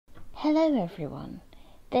Hello everyone.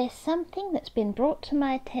 There's something that's been brought to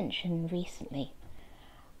my attention recently.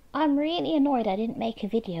 I'm really annoyed I didn't make a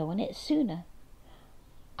video on it sooner.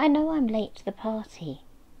 I know I'm late to the party,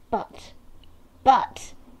 but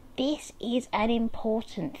this is an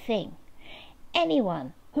important thing.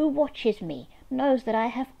 Anyone who watches me knows that I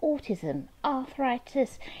have autism,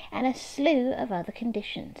 arthritis, and a slew of other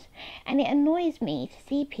conditions, and it annoys me to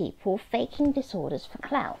see people faking disorders for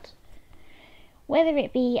clout. Whether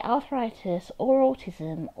it be arthritis or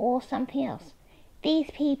autism or something else,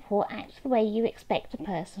 these people act the way you expect a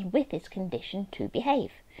person with this condition to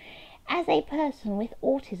behave. As a person with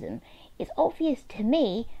autism, it's obvious to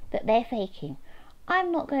me that they're faking.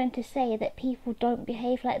 I'm not going to say that people don't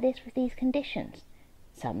behave like this with these conditions.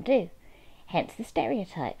 Some do. Hence the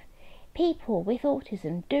stereotype. People with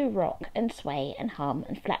autism do rock and sway and hum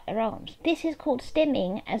and flap their arms. This is called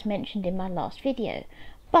stimming, as mentioned in my last video.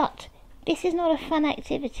 But this is not a fun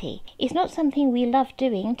activity. It's not something we love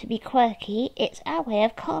doing to be quirky. It's our way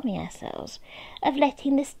of calming ourselves, of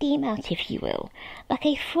letting the steam out, if you will, like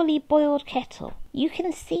a fully boiled kettle. You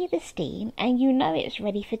can see the steam and you know it's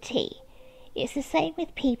ready for tea. It's the same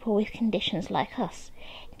with people with conditions like us.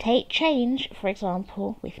 Take change, for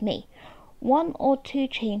example, with me. 1 or 2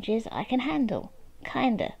 changes I can handle.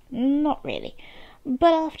 Kinda. Not really.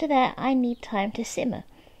 But after that I need time to simmer.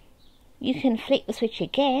 You can flick the switch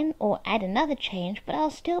again or add another change, but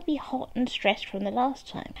I'll still be hot and stressed from the last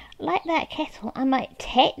time. Like that kettle, I might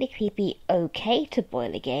technically be okay to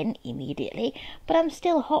boil again immediately, but I'm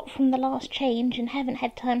still hot from the last change and haven't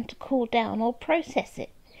had time to cool down or process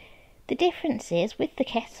it. The difference is, with the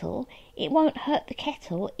kettle, it won't hurt the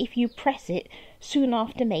kettle if you press it soon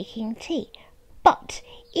after making tea. But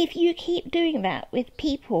if you keep doing that with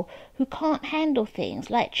people who can't handle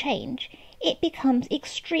things like change, it becomes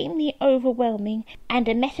extremely overwhelming and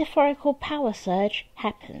a metaphorical power surge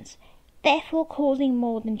happens, therefore causing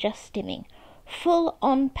more than just stimming.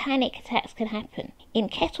 Full-on panic attacks can happen. In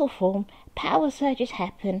kettle form, power surges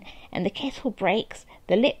happen and the kettle breaks,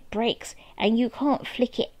 the lip breaks, and you can't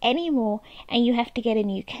flick it anymore and you have to get a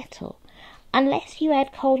new kettle. Unless you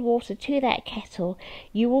add cold water to that kettle,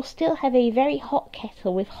 you will still have a very hot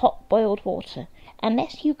kettle with hot boiled water.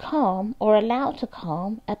 Unless you calm or allow to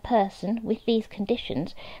calm a person with these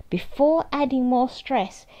conditions before adding more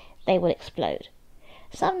stress, they will explode.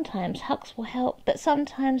 Sometimes hugs will help, but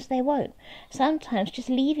sometimes they won't. Sometimes just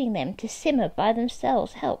leaving them to simmer by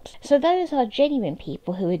themselves helps. So those are genuine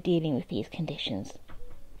people who are dealing with these conditions.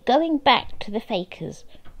 Going back to the fakers.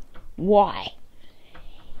 Why?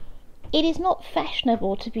 It is not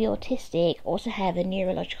fashionable to be autistic or to have a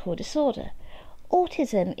neurological disorder.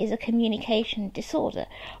 Autism is a communication disorder.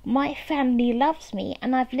 My family loves me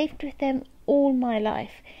and I've lived with them all my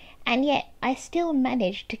life, and yet I still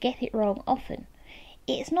manage to get it wrong often.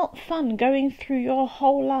 It's not fun going through your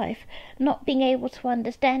whole life not being able to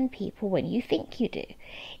understand people when you think you do.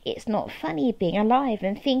 It's not funny being alive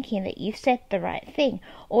and thinking that you've said the right thing,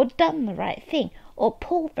 or done the right thing, or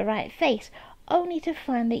pulled the right face, only to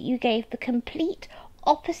find that you gave the complete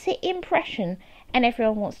opposite impression and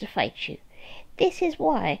everyone wants to fight you. This is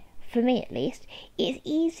why, for me at least, it's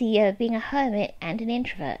easier being a hermit and an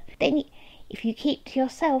introvert. Then if you keep to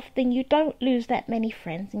yourself, then you don't lose that many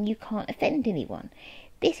friends and you can't offend anyone.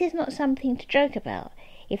 This is not something to joke about.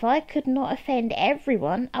 If I could not offend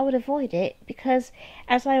everyone, I would avoid it because,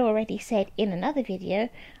 as I already said in another video,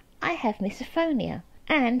 I have misophonia.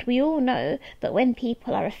 And we all know that when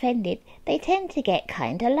people are offended, they tend to get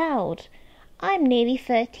kinda loud. I'm nearly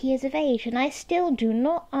 30 years of age and I still do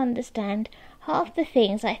not understand half the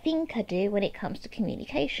things I think I do when it comes to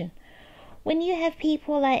communication. When you have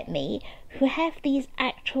people like me who have these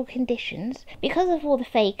actual conditions, because of all the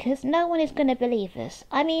fakers, no one is going to believe us.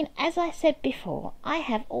 I mean, as I said before, I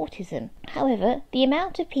have autism. However, the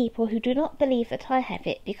amount of people who do not believe that I have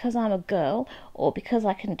it because I'm a girl or because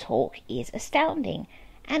I can talk is astounding.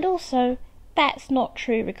 And also, that's not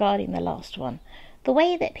true regarding the last one. The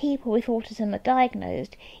way that people with autism are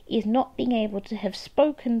diagnosed is not being able to have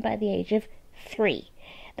spoken by the age of 3.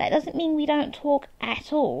 That doesn't mean we don't talk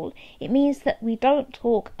at all. It means that we don't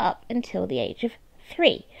talk up until the age of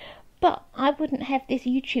 3. But I wouldn't have this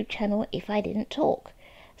YouTube channel if I didn't talk.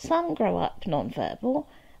 Some grow up non-verbal,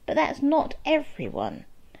 but that's not everyone.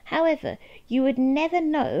 However, you would never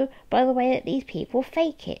know by the way that these people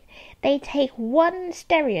fake it. They take one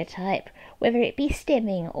stereotype, whether it be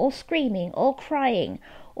stimming or screaming or crying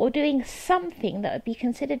or doing something that would be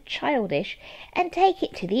considered childish, and take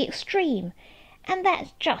it to the extreme. And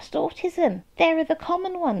that's just autism. There are the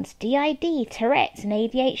common ones, DID, Tourette's and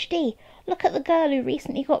ADHD. Look at the girl who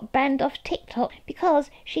recently got banned off TikTok because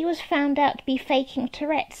she was found out to be faking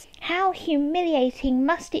Tourette's. How humiliating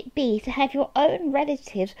must it be to have your own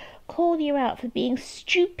relatives call you out for being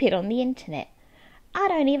stupid on the internet? I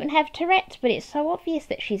don't even have Tourette's, but it's so obvious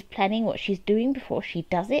that she's planning what she's doing before she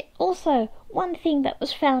does it. Also, one thing that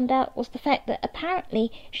was found out was the fact that apparently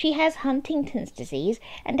she has Huntington's disease,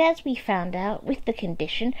 and as we found out with the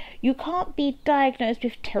condition, you can't be diagnosed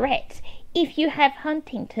with Tourette's if you have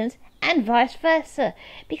Huntington's and vice versa,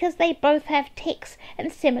 because they both have tics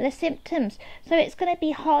and similar symptoms, so it's going to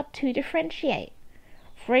be hard to differentiate.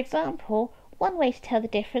 For example, one way to tell the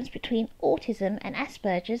difference between autism and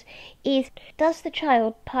Asperger's is, does the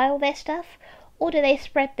child pile their stuff or do they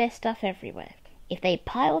spread their stuff everywhere? If they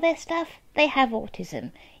pile their stuff, they have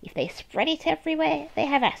autism. If they spread it everywhere, they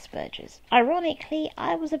have Asperger's. Ironically,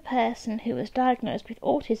 I was a person who was diagnosed with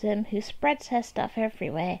autism who spreads her stuff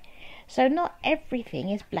everywhere, so not everything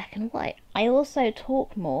is black and white. I also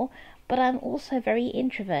talk more, but I'm also very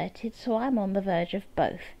introverted, so I'm on the verge of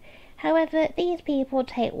both. However, these people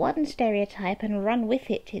take one stereotype and run with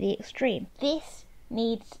it to the extreme. This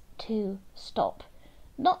needs to stop.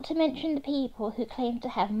 Not to mention the people who claim to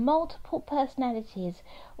have multiple personalities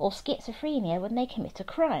or schizophrenia when they commit a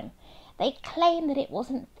crime. They claim that it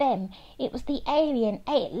wasn't them, it was the alien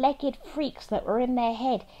 8-legged freaks that were in their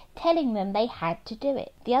head, telling them they had to do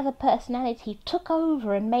it. The other personality took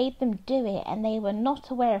over and made them do it, and they were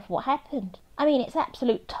not aware of what happened. I mean, it's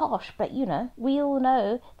absolute tosh, but you know, we all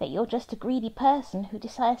know that you're just a greedy person who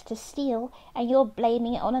decides to steal, and you're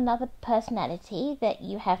blaming it on another personality that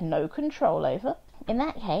you have no control over. In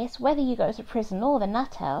that case, whether you go to prison or the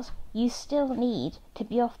nut house, you still need to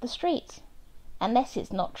be off the streets. Unless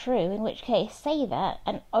it's not true, in which case say that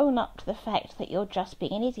and own up to the fact that you're just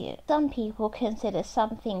being an idiot. Some people consider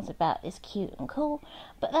some things about this cute and cool,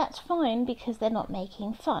 but that's fine because they're not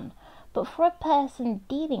making fun. But for a person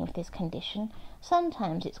dealing with this condition,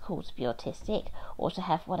 sometimes it's cool to be autistic or to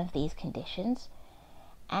have one of these conditions,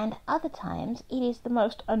 and other times it is the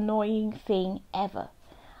most annoying thing ever.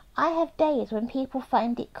 I have days when people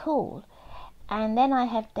find it cool, and then I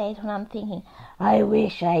have days when I'm thinking, I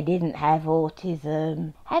wish I didn't have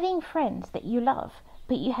autism. Having friends that you love,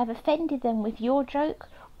 but you have offended them with your joke,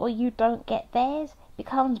 or you don't get theirs,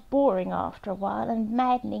 becomes boring after a while and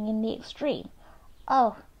maddening in the extreme.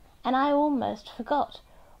 Oh, and I almost forgot.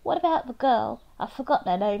 What about the girl, I've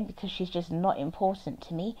forgotten her name because she's just not important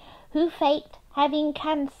to me, who faked having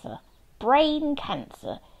cancer, brain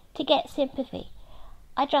cancer, to get sympathy?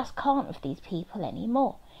 I just can't with these people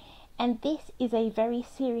anymore. And this is a very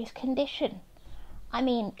serious condition. I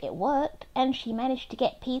mean, it worked, and she managed to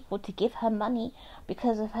get people to give her money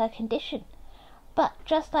because of her condition. But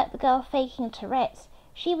just like the girl faking Tourette's,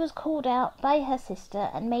 she was called out by her sister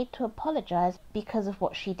and made to apologise because of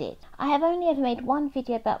what she did. I have only ever made one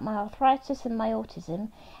video about my arthritis and my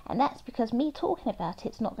autism, and that's because me talking about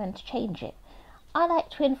it's not going to change it. I like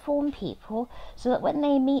to inform people so that when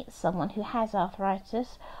they meet someone who has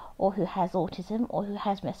arthritis or who has autism or who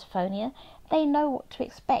has misophonia, they know what to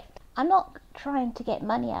expect. I'm not trying to get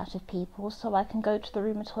money out of people so I can go to the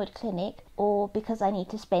rheumatoid clinic or because I need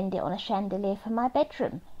to spend it on a chandelier for my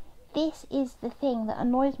bedroom. This is the thing that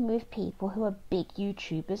annoys me with people who are big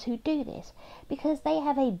YouTubers who do this, because they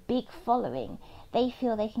have a big following. They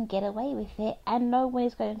feel they can get away with it and no one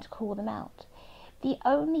is going to call them out. The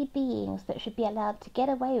only beings that should be allowed to get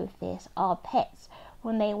away with this are pets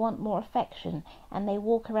when they want more affection and they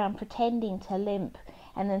walk around pretending to limp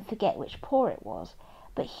and then forget which paw it was.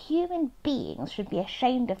 But human beings should be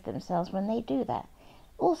ashamed of themselves when they do that.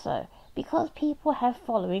 Also, because people have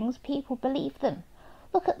followings, people believe them.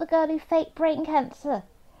 Look at the girl who faked brain cancer.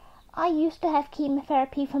 I used to have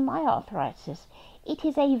chemotherapy for my arthritis. It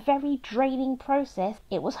is a very draining process.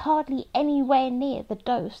 It was hardly anywhere near the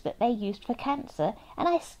dose that they used for cancer, and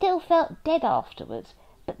I still felt dead afterwards.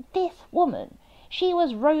 But this woman, she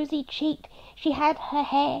was rosy-cheeked, she had her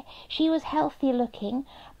hair, she was healthy looking,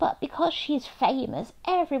 but because she's famous,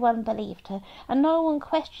 everyone believed her, and no one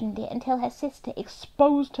questioned it until her sister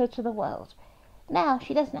exposed her to the world. Now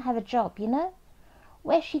she doesn't have a job, you know?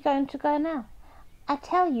 Where's she going to go now? I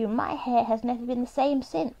tell you, my hair has never been the same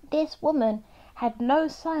since. This woman had no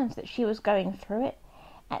signs that she was going through it.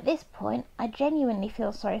 At this point, I genuinely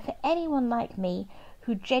feel sorry for anyone like me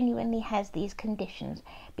who genuinely has these conditions,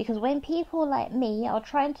 because when people like me are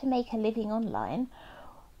trying to make a living online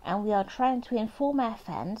and we are trying to inform our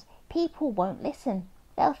fans, people won't listen.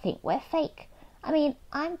 They'll think we're fake. I mean,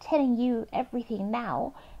 I'm telling you everything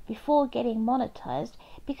now before getting monetized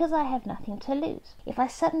because I have nothing to lose. If I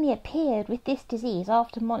suddenly appeared with this disease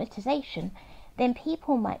after monetization, then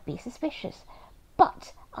people might be suspicious.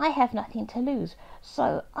 But I have nothing to lose,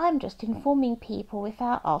 so I'm just informing people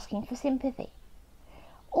without asking for sympathy.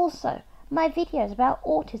 Also, my videos about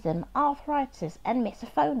autism, arthritis and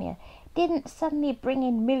misophonia didn't suddenly bring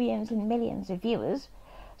in millions and millions of viewers,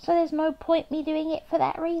 so there's no point me doing it for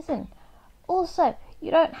that reason. Also,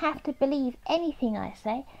 you don't have to believe anything I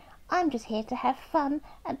say. I'm just here to have fun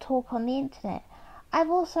and talk on the internet. I've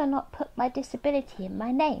also not put my disability in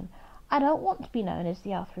my name. I don't want to be known as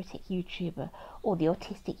the arthritic YouTuber, or the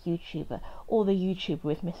autistic YouTuber, or the YouTuber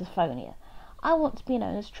with misophonia. I want to be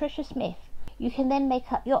known as Trisha Smith. You can then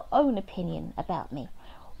make up your own opinion about me.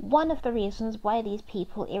 One of the reasons why these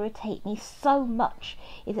people irritate me so much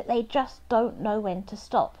is that they just don't know when to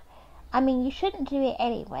stop. I mean, you shouldn't do it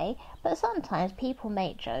anyway, but sometimes people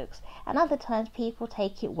make jokes, and other times people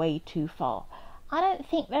take it way too far. I don't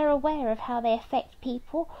think they're aware of how they affect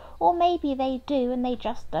people, or maybe they do and they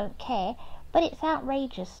just don't care, but it's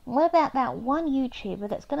outrageous. What about that one YouTuber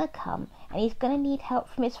that's going to come and he's going to need help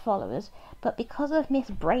from his followers, but because of Miss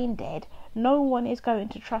Braindead, no one is going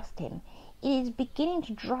to trust him? It is beginning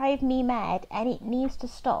to drive me mad and it needs to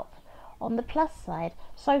stop. On the plus side,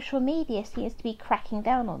 social media seems to be cracking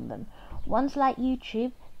down on them. Ones like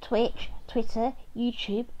YouTube, Twitch, Twitter,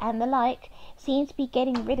 YouTube and the like seem to be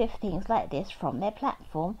getting rid of things like this from their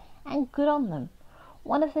platform, and good on them.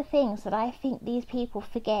 One of the things that I think these people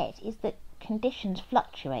forget is that conditions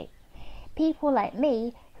fluctuate. People like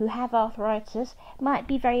me who have arthritis might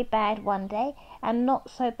be very bad one day and not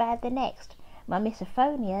so bad the next. My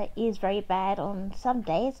misophonia is very bad on some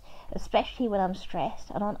days, especially when I'm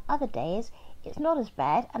stressed, and on other days it's not as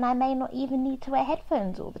bad and I may not even need to wear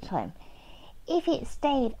headphones all the time. If it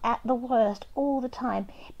stayed at the worst all the time,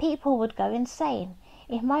 people would go insane.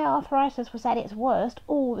 If my arthritis was at its worst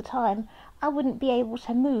all the time, I wouldn't be able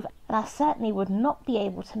to move, and I certainly would not be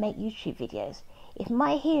able to make YouTube videos. If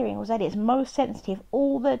my hearing was at its most sensitive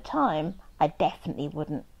all the time, I definitely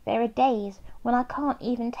wouldn't. There are days when I can't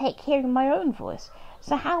even take hearing my own voice,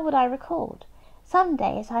 so how would I record? Some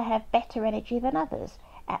days I have better energy than others.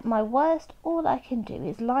 At my worst, all I can do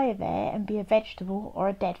is lie there and be a vegetable or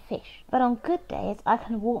a dead fish. But on good days, I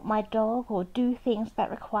can walk my dog or do things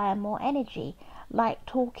that require more energy, like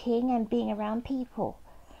talking and being around people.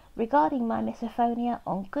 Regarding my misophonia,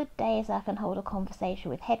 on good days I can hold a conversation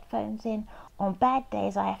with headphones in. On bad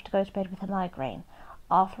days I have to go to bed with a migraine.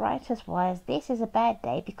 Arthritis-wise, this is a bad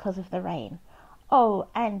day because of the rain. Oh,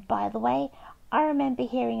 and by the way, I remember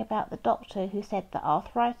hearing about the doctor who said that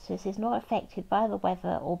arthritis is not affected by the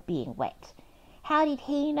weather or being wet. How did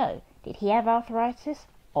he know? Did he have arthritis?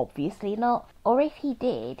 Obviously not. Or if he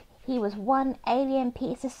did, he was one alien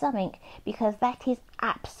piece of something, because that is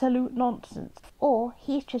absolute nonsense. Or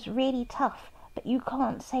he's just really tough, but you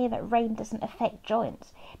can't say that rain doesn't affect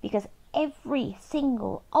joints, because every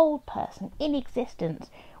single old person in existence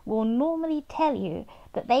will normally tell you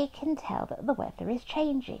that they can tell that the weather is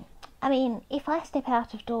changing. I mean, if I step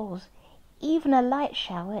out of doors, even a light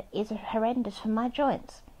shower is horrendous for my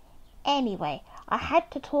joints. Anyway, I had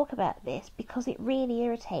to talk about this because it really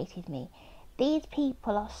irritated me. These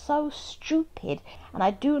people are so stupid, and I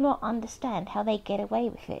do not understand how they get away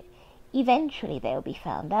with it. Eventually they'll be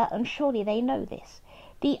found out, and surely they know this.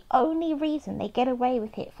 The only reason they get away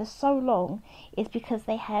with it for so long is because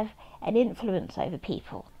they have an influence over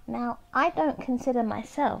people. Now, I don't consider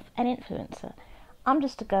myself an influencer. I'm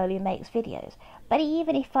just a girl who makes videos. But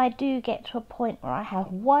even if I do get to a point where I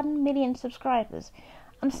have 1 million subscribers,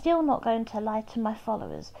 I'm still not going to lie to my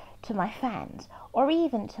followers, to my fans, or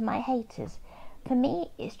even to my haters. For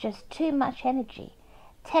me, it's just too much energy.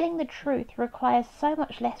 Telling the truth requires so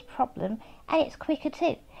much less problem, and it's quicker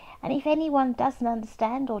too. And if anyone doesn't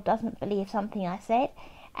understand or doesn't believe something I said,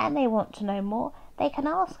 and they want to know more, they can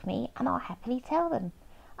ask me and I'll happily tell them.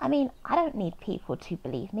 I mean, I don't need people to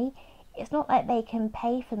believe me. It's not like they can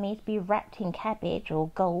pay for me to be wrapped in cabbage or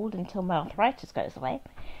gold until my arthritis goes away.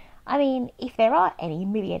 I mean, if there are any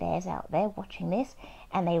millionaires out there watching this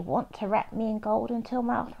and they want to wrap me in gold until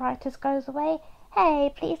my arthritis goes away,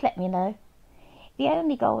 hey, please let me know. The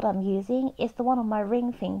only gold I'm using is the one on my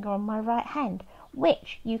ring finger on my right hand,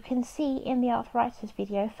 which you can see in the arthritis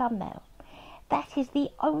video thumbnail. That is the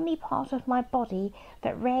only part of my body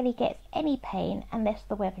that rarely gets any pain unless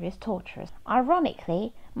the weather is torturous.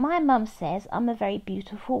 Ironically, my mum says I'm a very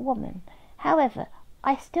beautiful woman. However,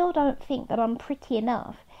 I still don't think that I'm pretty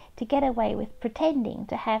enough to get away with pretending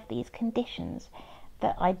to have these conditions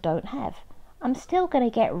that I don't have. I'm still going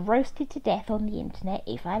to get roasted to death on the internet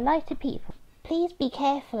if I lie to people. please be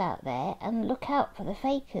careful out there and look out for the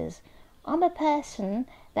fakers. I'm a person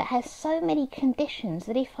that has so many conditions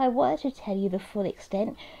that if I were to tell you the full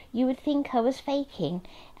extent, you would think I was faking,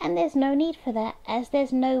 and there's no need for that, as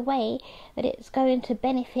there's no way that it's going to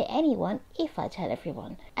benefit anyone if I tell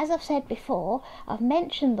everyone. As I've said before, I've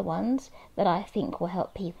mentioned the ones that I think will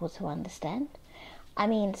help people to understand. I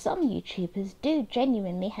mean, some YouTubers do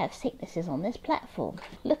genuinely have sicknesses on this platform.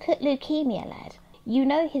 Look at Leukemia Lad. You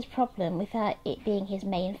know his problem without it being his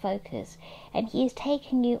main focus, and he is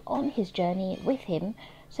taking you on his journey with him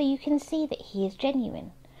so you can see that he is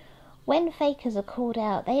genuine. When fakers are called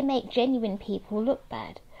out, they make genuine people look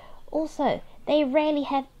bad. Also, they rarely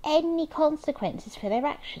have any consequences for their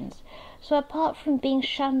actions, so apart from being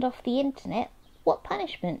shunned off the internet, what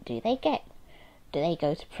punishment do they get? Do they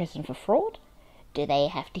go to prison for fraud? Do they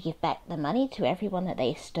have to give back the money to everyone that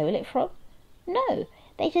they stole it from? No,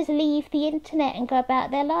 they just leave the internet and go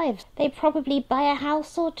about their lives. They probably buy a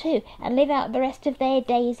house or two and live out the rest of their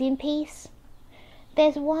days in peace.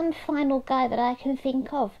 There's one final guy that I can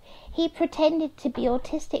think of. He pretended to be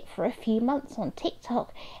autistic for a few months on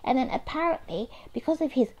TikTok, and then apparently, because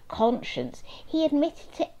of his conscience, he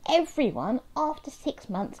admitted to everyone after 6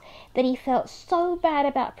 months that he felt so bad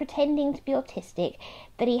about pretending to be autistic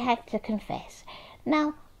that he had to confess.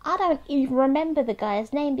 Now, I don't even remember the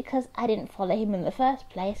guy's name because I didn't follow him in the first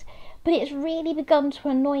place, but it's really begun to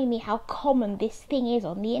annoy me how common this thing is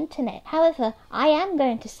on the internet. However, I am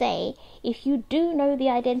going to say, if you do know the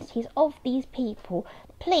identities of these people,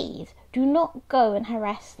 please do not go and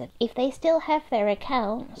harass them. If they still have their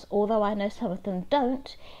accounts, although I know some of them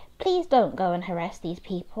don't, please don't go and harass these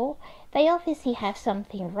people. They obviously have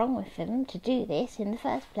something wrong with them to do this in the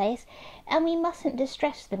first place, and we mustn't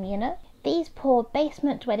distress them, you know. These poor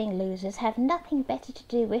basement-dwelling losers have nothing better to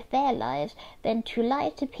do with their lives than to lie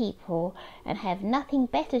to people, and have nothing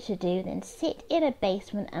better to do than sit in a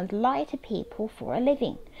basement and lie to people for a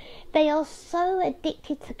living. They are so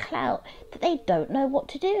addicted to clout that they don't know what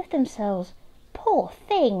to do with themselves. Poor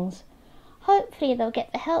things! Hopefully they'll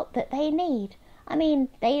get the help that they need. I mean,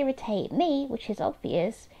 they irritate me, which is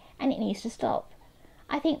obvious, and it needs to stop.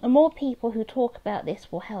 I think the more people who talk about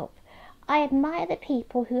this will help. I admire the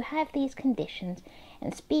people who have these conditions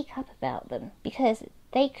and speak up about them, because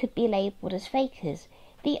they could be labelled as fakers.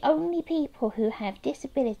 The only people who have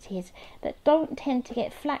disabilities that don't tend to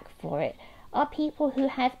get flack for it are people who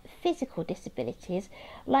have physical disabilities,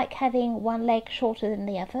 like having one leg shorter than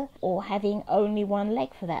the other, or having only one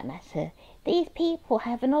leg for that matter. These people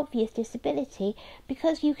have an obvious disability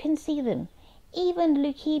because you can see them. Even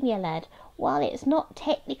Leukemia Lad, while it's not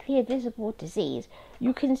technically a visible disease,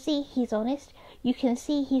 you can see he's honest, you can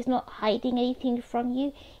see he's not hiding anything from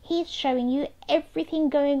you, he's showing you everything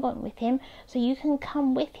going on with him so you can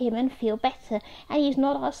come with him and feel better, and he's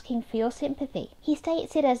not asking for your sympathy. He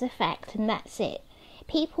states it as a fact and that's it.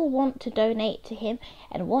 People want to donate to him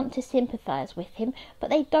and want to sympathise with him, but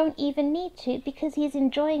they don't even need to because he's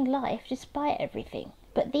enjoying life despite everything.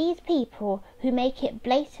 But these people who make it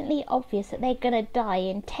blatantly obvious that they're going to die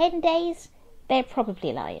in 10 days, they're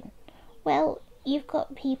probably lying. Well, you've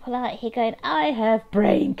got people out here going, I have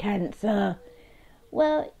brain cancer.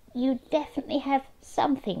 Well, you definitely have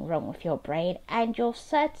something wrong with your brain, and you're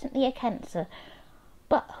certainly a cancer.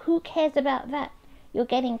 But who cares about that? You're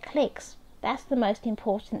getting clicks. That's the most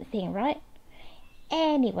important thing, right?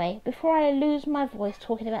 Anyway, before I lose my voice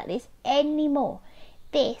talking about this anymore,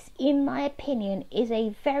 this, in my opinion, is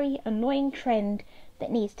a very annoying trend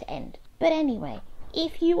that needs to end. But anyway,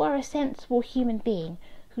 if you are a sensible human being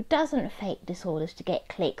who doesn't fake disorders to get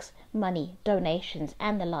clicks, money, donations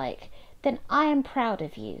and the like, then I am proud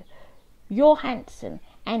of you. You're handsome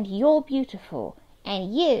and you're beautiful,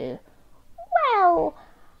 and you, well,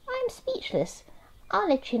 I'm speechless. I'll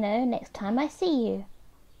let you know next time I see you.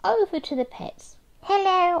 Over to the pets.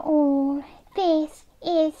 Hello all, this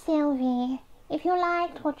is Sylvie. If you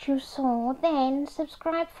liked what you saw, then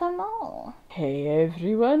subscribe for more. Hey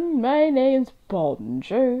everyone, my name's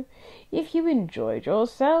Bonjo. If you enjoyed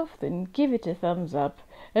yourself, then give it a thumbs up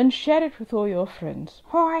and share it with all your friends.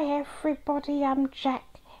 Hi everybody, I'm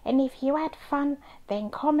Jack, and if you had fun, then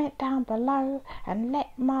comment down below and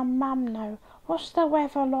let my mum know. What's the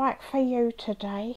weather like for you today?